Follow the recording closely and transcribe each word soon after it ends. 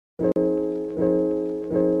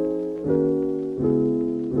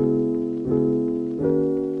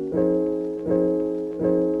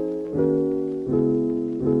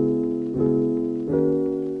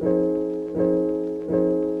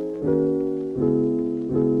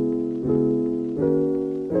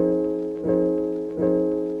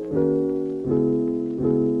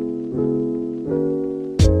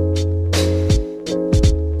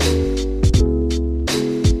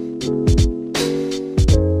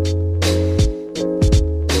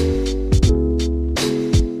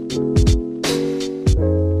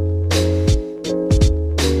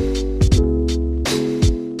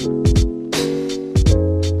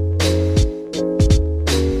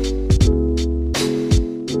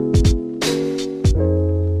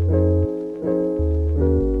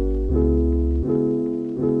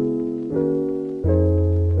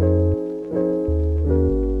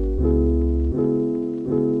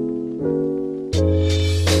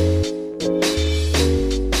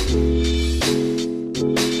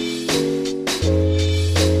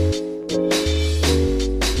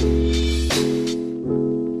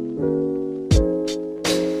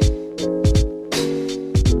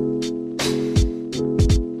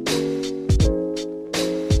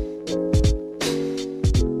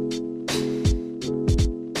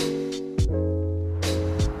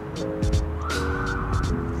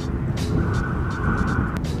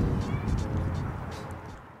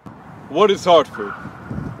What is Hartford?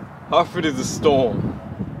 Hartford is a storm.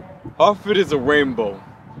 Hartford is a rainbow.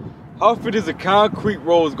 Hartford is a concrete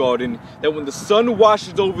rose garden that when the sun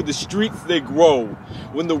washes over the streets, they grow.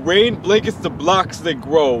 When the rain blankets the blocks, they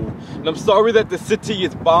grow. And I'm sorry that the city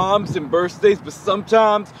is bombs and birthdays, but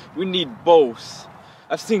sometimes we need both.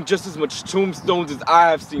 I've seen just as much tombstones as I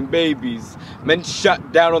have seen babies. Men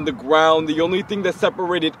shot down on the ground. The only thing that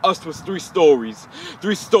separated us was 3 stories.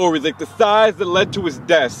 3 stories like the size that led to his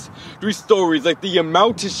death. 3 stories like the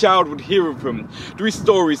amount his child would hear of him. 3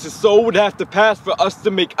 stories his soul would have to pass for us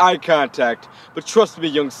to make eye contact. But trust me,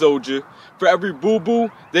 young soldier, for every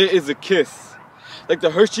boo-boo, there is a kiss. Like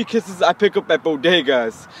the Hershey kisses I pick up at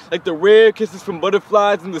bodegas. Like the rare kisses from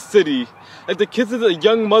butterflies in the city. Like the kisses a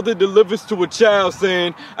young mother delivers to a child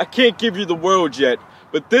saying, I can't give you the world yet,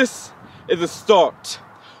 but this is a start.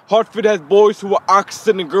 Hartford has boys who are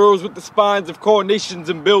oxen and girls with the spines of coronations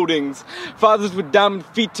and buildings. Fathers with diamond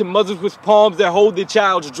feet and mothers with palms that hold their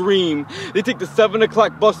child's dream. They take the 7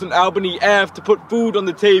 o'clock bus on Albany Ave to put food on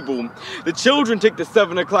the table. The children take the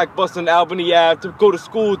 7 o'clock bus on Albany Ave to go to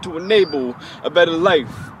school to enable a better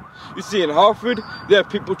life. You see, in Hartford, there are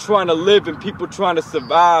people trying to live and people trying to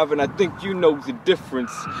survive, and I think you know the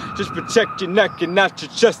difference. Just protect your neck and not your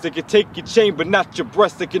chest. They can take your chain, but not your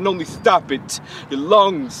breast. They can only stop it. Your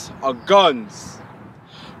lungs are guns.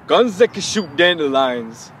 Guns that can shoot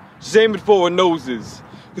dandelions. Just aim it for our noses.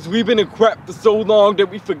 Cause we've been in crap for so long that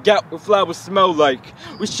we forgot what flowers smell like.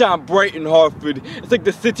 We shine bright in Hartford. It's like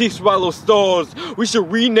the city swallows stars. We should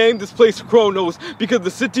rename this place Chronos because the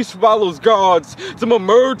city swallows gods. Some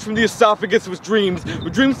emerge from the esophagus with dreams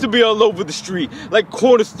to be all over the street. Like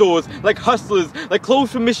corner stores, like hustlers, like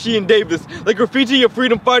clothes from Missy and Davis, like graffiti of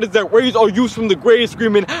freedom fighters that raise our youth from the grave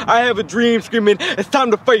screaming, I have a dream screaming, it's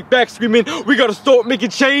time to fight back screaming, we gotta start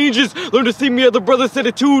making changes. Learn to see me other brothers said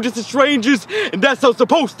it too, just as strangers. And that's how it's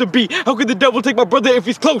supposed to be. How could the devil take my brother if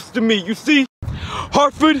he's close to me? You see,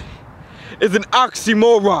 Hartford is an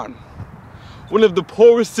oxymoron. One of the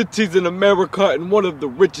poorest cities in America and one of the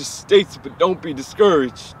richest states, but don't be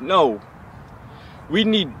discouraged. No. We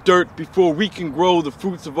need dirt before we can grow the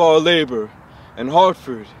fruits of our labor. And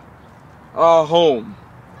Hartford, our home,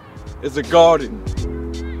 is a garden.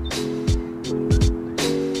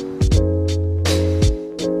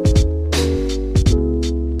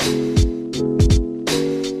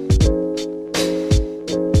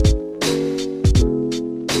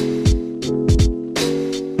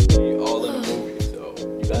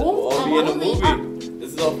 In a movie.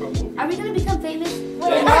 This is all for a movie. Are we gonna become famous?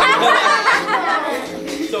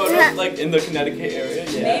 So it's like in the Connecticut area,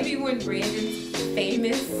 yeah. Maybe when Brandon's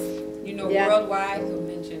famous, you know, worldwide, he'll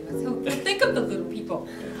mention us. He'll think of the little people.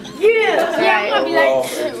 Yeah, I'm gonna be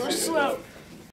like,